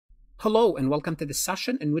Hello and welcome to this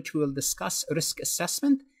session in which we will discuss risk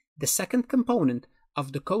assessment, the second component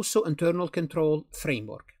of the COSO internal control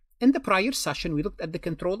framework. In the prior session, we looked at the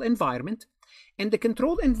control environment, and the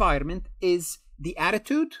control environment is the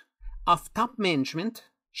attitude of top management,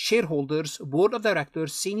 shareholders, board of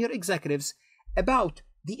directors, senior executives about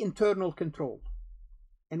the internal control.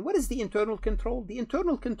 And what is the internal control? The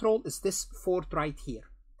internal control is this fourth right here.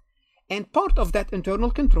 And part of that internal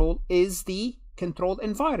control is the control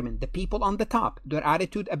environment, the people on the top, their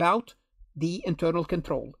attitude about the internal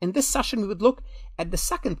control. In this session, we would look at the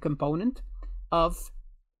second component of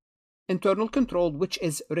internal control, which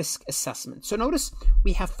is risk assessment. So notice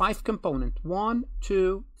we have 5 components: 1,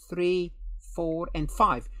 2, 3, 4, and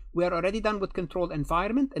 5. We are already done with control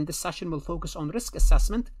environment, and this session will focus on risk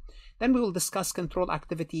assessment. Then we will discuss control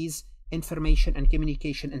activities, information, and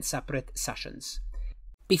communication in separate sessions.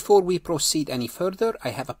 Before we proceed any further, I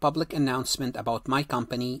have a public announcement about my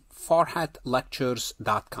company,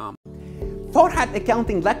 farhatlectures.com. Farhat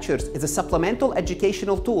Accounting Lectures is a supplemental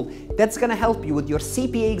educational tool that's going to help you with your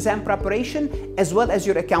CPA exam preparation as well as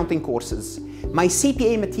your accounting courses. My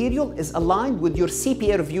CPA material is aligned with your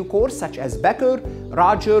CPA review course such as Becker,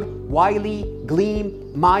 Roger, Wiley,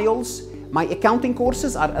 Gleam, Miles. My accounting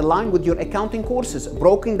courses are aligned with your accounting courses,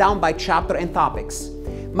 broken down by chapter and topics.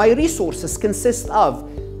 My resources consist of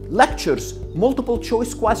lectures, multiple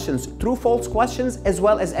choice questions, true-false questions, as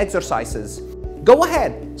well as exercises. Go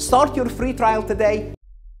ahead, start your free trial today.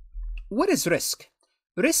 What is risk?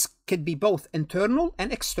 Risk could be both internal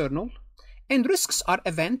and external, and risks are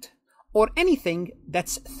event or anything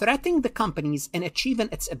that's threatening the companies in achieving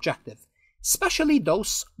its objective, especially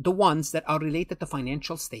the ones that are related to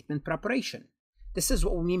financial statement preparation. This is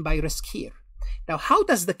what we mean by risk here. Now, how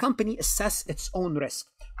does the company assess its own risk?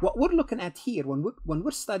 What we're looking at here when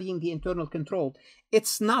we're studying the internal control,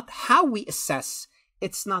 it's not how we assess,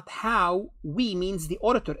 it's not how we, means the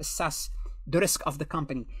auditor, assess the risk of the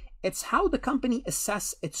company. It's how the company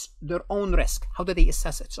assess their own risk. How do they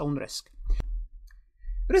assess its own risk?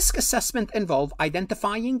 Risk assessment involves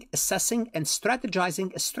identifying, assessing, and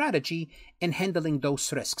strategizing a strategy in handling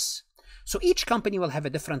those risks. So each company will have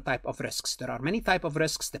a different type of risks. There are many types of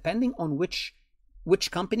risks depending on which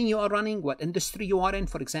company you are running, what industry you are in.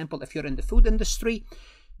 For example, if you're in the food industry,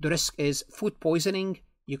 the risk is food poisoning.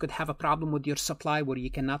 You could have a problem with your supply where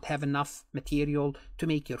you cannot have enough material to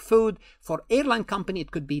make your food. For airline company,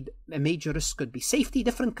 it could be a major risk, could be safety.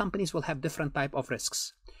 Different companies will have different type of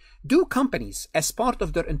risks. Do companies, as part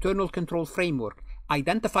of their internal control framework,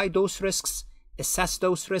 identify those risks, assess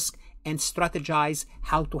those risks, and strategize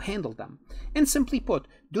how to handle them? And simply put,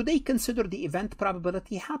 do they consider the event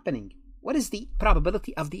probability happening? What is the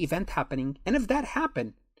probability of the event happening? And if that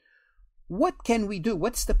happened, what can we do?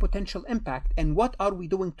 What's the potential impact? And what are we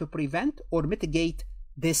doing to prevent or mitigate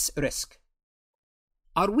this risk?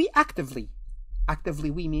 Are we actively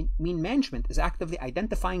we mean management is actively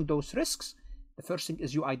identifying those risks? The first thing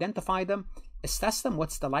is you identify them, assess them,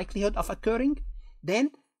 what's the likelihood of occurring?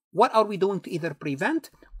 Then what are we doing to either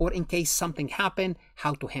prevent or in case something happened,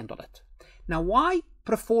 how to handle it? Now, why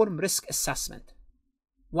perform risk assessment?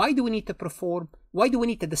 Why do we need to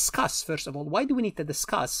discuss, first of all, why do we need to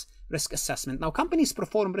discuss risk assessment? Now, companies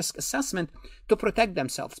perform risk assessment to protect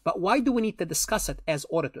themselves, but why do we need to discuss it as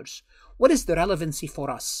auditors? What is the relevancy for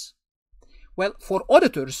us? Well, for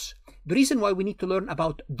auditors, the reason why we need to learn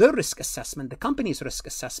about the risk assessment, the company's risk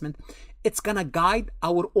assessment, it's going to guide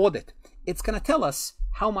our audit. It's going to tell us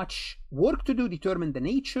how much work to do, determine the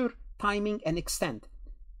nature, timing, and extent.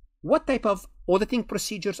 What type of auditing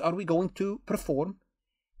procedures are we going to perform?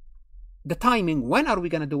 The timing, when are we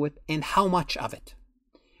going to do it, and how much of it?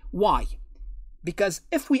 Why? Because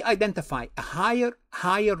if we identify a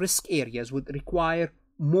higher risk areas would require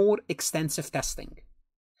more extensive testing.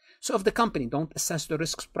 So if the company don't assess the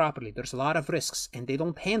risks properly, there's a lot of risks, and they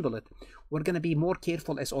don't handle it, we're going to be more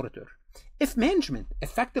careful as auditor. If management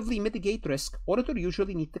effectively mitigate risk, auditor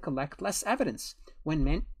usually need to collect less evidence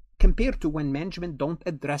compared to when management don't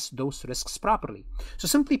address those risks properly. So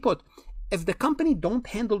simply put, if the company don't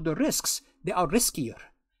handle the risks, they are riskier.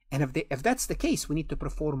 And if that's the case, we need to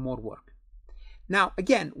perform more work. Now,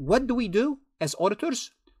 again, what do we do as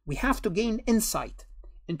auditors? We have to gain insight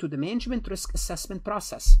into the management risk assessment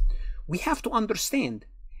process. We have to understand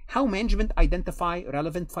how management identify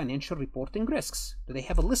relevant financial reporting risks. Do they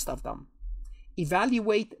have a list of them?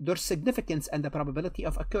 Evaluate their significance and the probability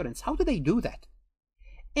of occurrence. How do they do that?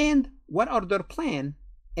 And what are their plan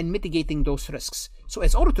in mitigating those risks? So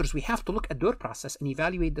as auditors, we have to look at their process and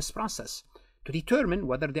evaluate this process to determine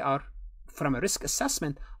whether they are, from a risk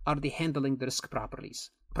assessment, are they handling the risk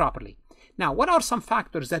properly. Now, what are some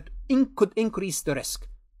factors that could increase the risk?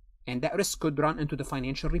 and that risk could run into the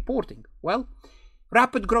financial reporting. Well,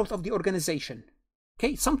 rapid growth of the organization.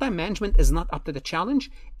 Okay, sometimes management is not up to the challenge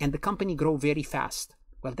and the company grow very fast.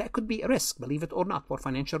 Well, that could be a risk, believe it or not, for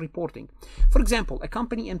financial reporting. For example, a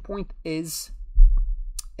company endpoint is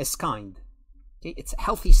Kind. Okay, it's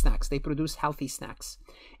healthy snacks. They produce healthy snacks.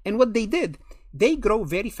 And what they did, they grow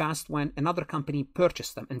very fast when another company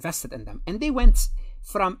purchased them, invested in them. And they went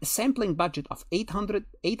from a sampling budget of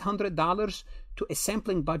 $800 to a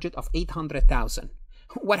sampling budget of $800,000.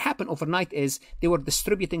 What happened overnight is they were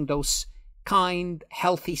distributing those Kind,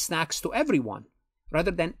 healthy snacks to everyone. Rather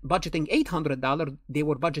than budgeting $800, they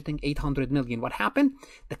were budgeting $800 million. What happened?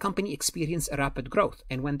 The company experienced a rapid growth.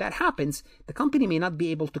 And when that happens, the company may not be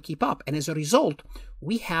able to keep up. And as a result,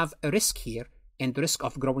 we have a risk here and the risk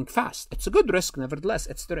of growing fast. It's a good risk, nevertheless,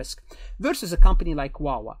 it's the risk. Versus a company like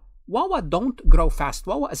Wawa. Wawa don't grow fast.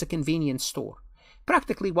 Wawa is a convenience store.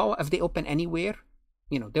 Practically, Wawa, if they open anywhere,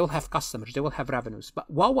 they'll have customers, they will have revenues. But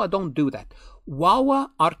Wawa don't do that.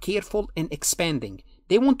 Wawa are careful in expanding.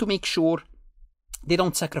 They want to make sure they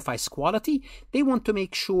don't sacrifice quality. They want to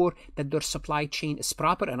make sure that their supply chain is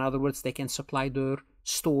proper. In other words, they can supply their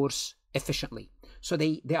stores efficiently. So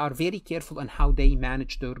they are very careful on how they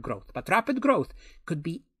manage their growth. But rapid growth could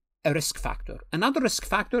be a risk factor. Another risk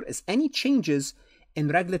factor is any changes in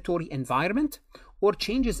regulatory environment or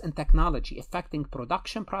changes in technology affecting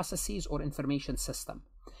production processes or information system.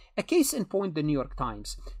 A case in point, the New York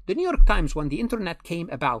Times. The New York Times, when the internet came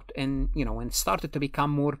about and, and started to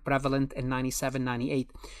become more prevalent in 97,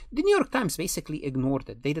 98, the New York Times basically ignored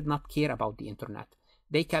it. They did not care about the internet.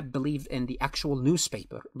 They kept believed in the actual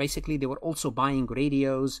newspaper. Basically, they were also buying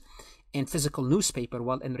radios and physical newspaper.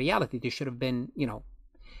 Well, in reality, they should have been,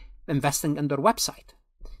 investing in their website.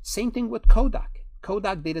 Same thing with Kodak.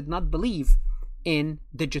 Kodak, they did not believe in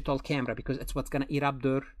digital camera because it's what's going to eat up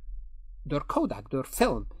their Kodak, their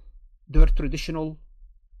film, their traditional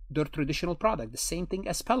product. The same thing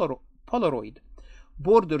as Polaroid.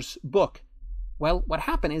 Borders book. Well, what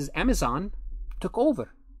happened is Amazon took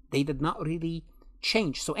over. They did not really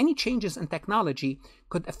change. So any changes in technology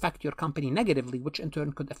could affect your company negatively, which in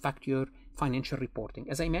turn could affect your financial reporting.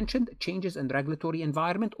 As I mentioned, changes in regulatory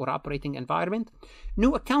environment or operating environment,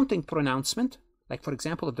 new accounting pronouncement, like for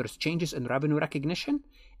example, if there's changes in revenue recognition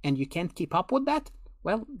and you can't keep up with that,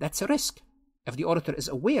 well, that's a risk. If the auditor is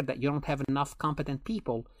aware that you don't have enough competent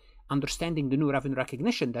people understanding the new revenue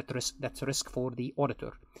recognition, that's a risk for the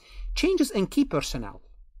auditor. Changes in key personnel.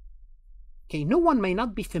 Okay, no one may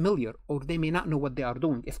not be familiar or they may not know what they are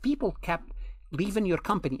doing. If people kept leaving your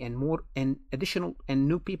company and additional and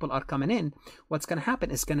new people are coming in, what's going to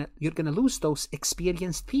happen is you're going to lose those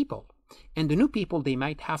experienced people. And the new people, they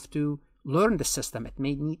might have to learn the system.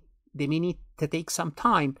 They may need to take some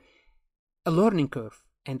time, a learning curve,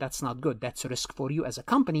 and that's not good. That's a risk for you as a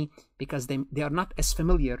company because they are not as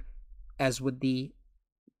familiar as with the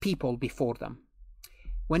people before them.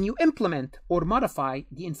 When you implement or modify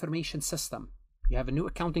the information system, you have a new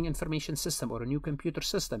accounting information system or a new computer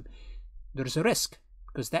system, there's a risk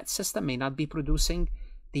because that system may not be producing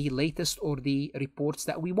the latest or the reports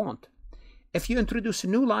that we want. If you introduce a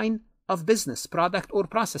new line of business, product, or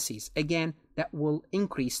processes, again, that will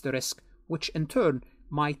increase the risk, which in turn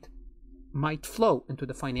might flow into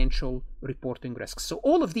the financial reporting risks. So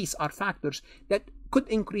all of these are factors that could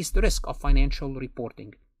increase the risk of financial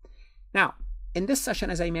reporting. Now, in this session,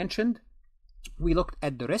 as I mentioned, we looked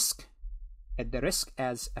at the risk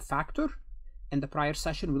as a factor. In the prior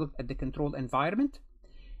session, we looked at the control environment.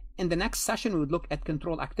 In the next session, we would look at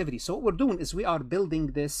control activity. So what we're doing is we are building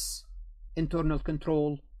this internal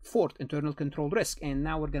control fort, internal control risk. And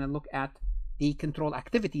now we're going to look at the control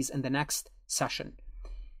activities in the next session.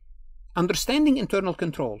 Understanding internal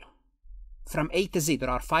control. From A to Z, there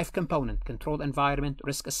are 5 components: control environment,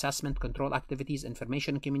 risk assessment, control activities,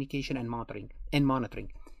 information and communication, and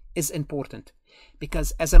monitoring is important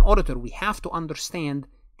because as an auditor, we have to understand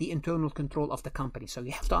the internal control of the company. So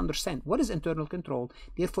you have to understand what is internal control.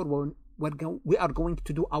 Therefore, we are going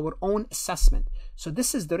to do our own assessment. So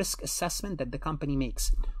this is the risk assessment that the company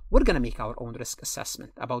makes. We're going to make our own risk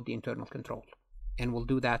assessment about the internal control, and we'll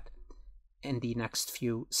do that in the next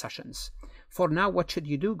few sessions. For now, what should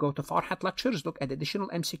you do? Go to Farhat Lectures, look at additional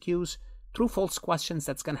MCQs, true-false questions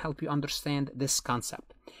that's going to help you understand this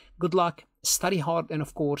concept. Good luck, study hard, and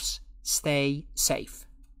of course, stay safe.